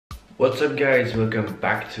What's up guys, welcome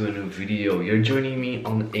back to a new video. You're joining me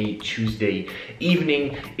on a Tuesday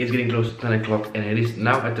evening. It's getting close to 10 o'clock and it is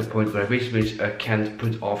now at the point where I basically can't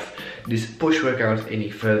put off this push workout any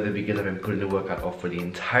further because I've been putting the workout off for the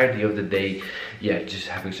entirety of the day. Yeah, just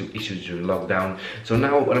having some issues during lockdown. So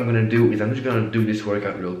now what I'm gonna do is I'm just gonna do this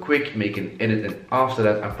workout real quick, make an edit, and after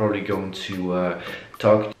that I'm probably going to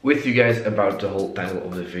talk with you guys about the whole title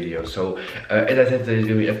of the video. So as I said, there's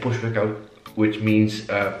gonna be a push workout, which means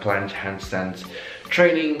planche handstands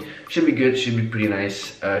training. Should be good, should be pretty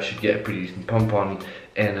nice, should get a pretty decent pump on.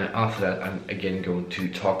 And after that I'm again going to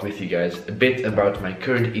talk with you guys a bit about my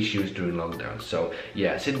current issues during lockdown. So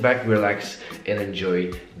yeah, sit back, relax and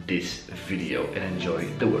enjoy this video and enjoy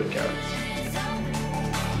the workout.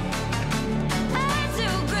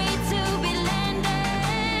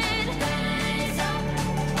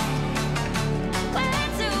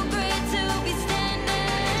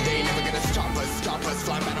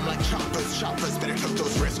 Choppers, better took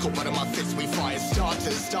those risks, but in my fists we fire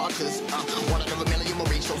starters, one out of a million will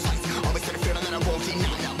reach those heights. Always get a feeling that I won't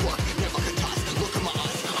deny that work, never could toss. Look at my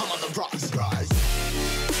eyes, I'm on the rocks, rise.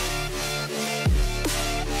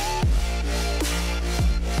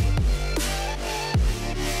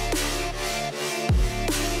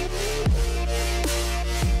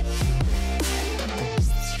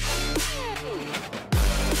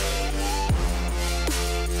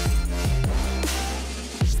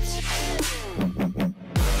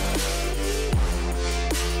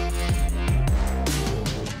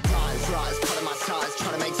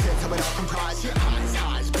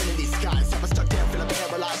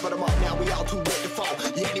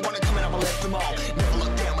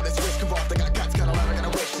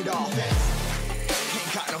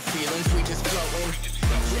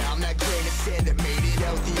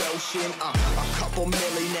 A couple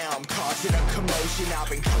milli now, I'm causing a commotion. I've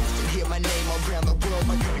been coasting, hear my name around the world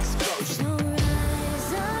like an explosion.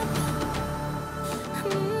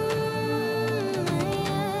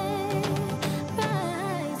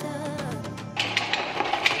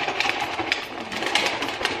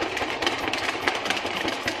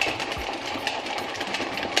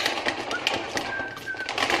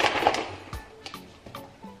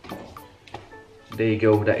 There you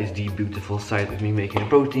go, that is the beautiful side of me making a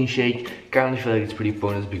protein shake. Kind of feel like it's pretty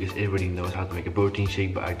pointless because everybody knows how to make a protein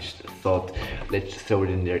shake, but I just thought let's throw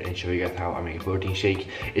it in there and show you guys how I make a protein shake.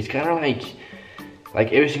 It's kind of like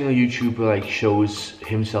every single YouTuber like shows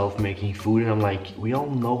himself making food, and I'm like, we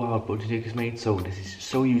all know how a protein shake is made, so this is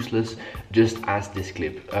so useless, just as this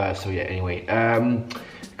clip. So yeah, anyway,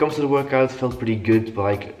 comes to the workout, felt pretty good, but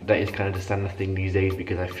like that is kind of the standard thing these days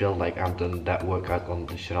because I feel like I've done that workout on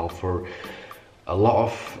the channel for a lot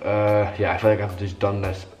of yeah, I feel like I've just done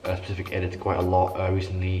that specific edit quite a lot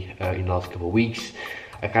recently in the last couple of weeks.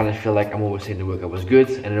 I kind of feel like I'm always saying the workout was good,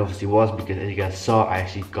 and it obviously was, because as you guys saw, I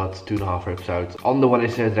actually got 2.5 reps out on the one I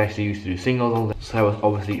said that I actually used to do singles on that, so I was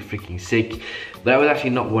obviously freaking sick. That was actually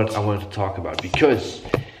not what I wanted to talk about, because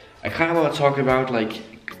I kind of want to talk about, like,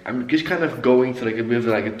 I'm just kind of going through like a bit of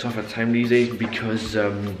like a tougher time these days, because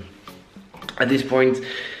at this point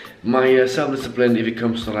my self-discipline, if it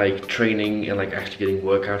comes to like training and like actually getting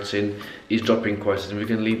workouts in, is dropping quite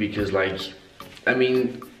significantly. Because like, I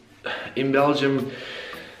mean, in Belgium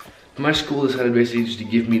my school decided basically just to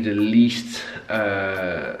give me the least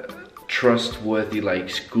trustworthy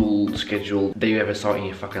like school schedule that you ever saw in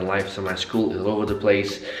your fucking life. So my school is all over the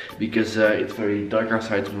place because it's very dark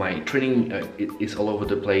outside. My training is all over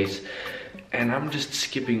the place, and I'm just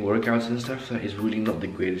skipping workouts and stuff. That is really not the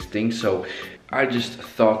greatest thing. So I just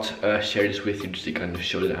thought share this with you just to kind of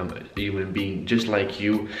show that I'm a human being just like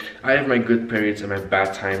you. I have my good periods and my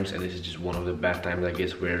bad times, and this is just one of the bad times, I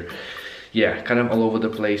guess, where yeah, kind of all over the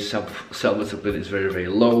place. Self-discipline is very, very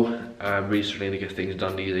low. Really struggling to get things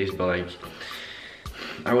done these days, but like,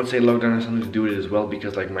 I would say lockdown has something to do with it as well,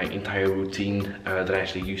 because like my entire routine that I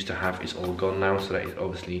actually used to have is all gone now, so that is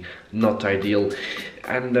obviously not ideal.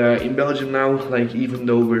 And in Belgium now, like, even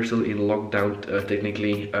though we're still in lockdown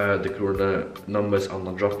technically, the corona numbers are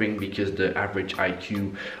not dropping, because the average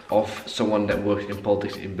IQ of someone that works in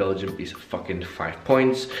politics in Belgium is fucking 5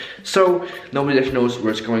 points. So nobody actually knows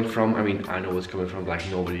where it's coming from. I mean, I know where it's coming from, like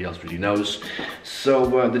nobody else really knows.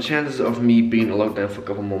 So the chances of me being in lockdown for a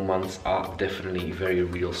couple more months are definitely very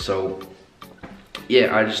real. So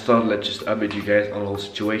yeah, I just thought let's just update you guys on the whole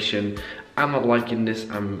situation. I'm not liking this.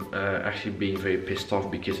 I'm actually being very pissed off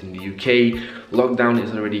because in the UK, lockdown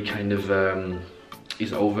is already kind of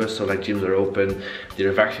is over, so like gyms are open,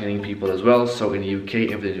 they're vaccinating people as well. So in the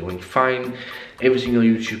UK everything's going fine. Every single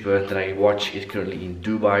YouTuber that I watch is currently in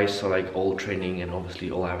Dubai, so like all training and obviously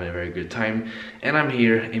all having a very good time. And I'm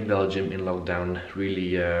here in Belgium in lockdown,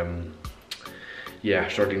 really yeah,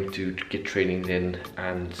 starting to get trainings in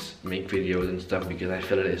and make videos and stuff, because I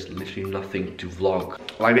feel there's literally nothing to vlog.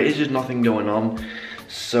 Like there is just nothing going on.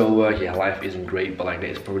 So yeah, life isn't great, but like that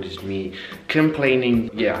is probably just me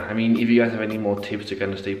complaining. Yeah, I mean, if you guys have any more tips to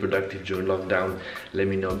kind of stay productive during lockdown, let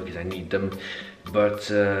me know, because I need them. But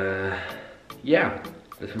yeah,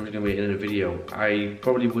 that's gonna be in a video. I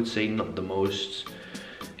probably would say not the most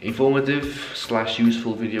informative /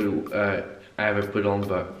 useful video I ever put on,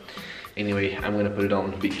 but anyway, I'm gonna put it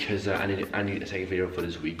on because I need a second video for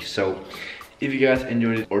this week. So if you guys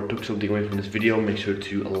enjoyed it or took something away from this video, make sure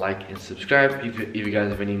to like and subscribe. If you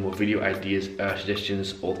guys have any more video ideas,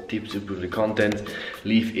 suggestions or tips to improve the content,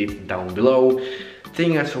 leave it down below.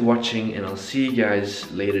 Thank you guys for watching, and I'll see you guys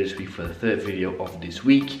later this week for the third video of this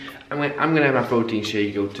week. I'm gonna have my protein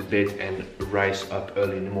shake, go to bed and rise up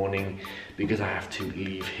early in the morning, because I have to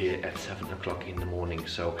leave here at 7 o'clock in the morning.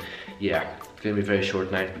 So yeah, it's gonna be a very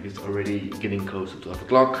short night because it's already getting close to 12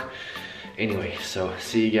 o'clock. Anyway, so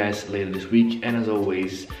see you guys later this week, and as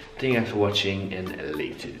always, thank you guys for watching, and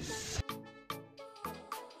laters.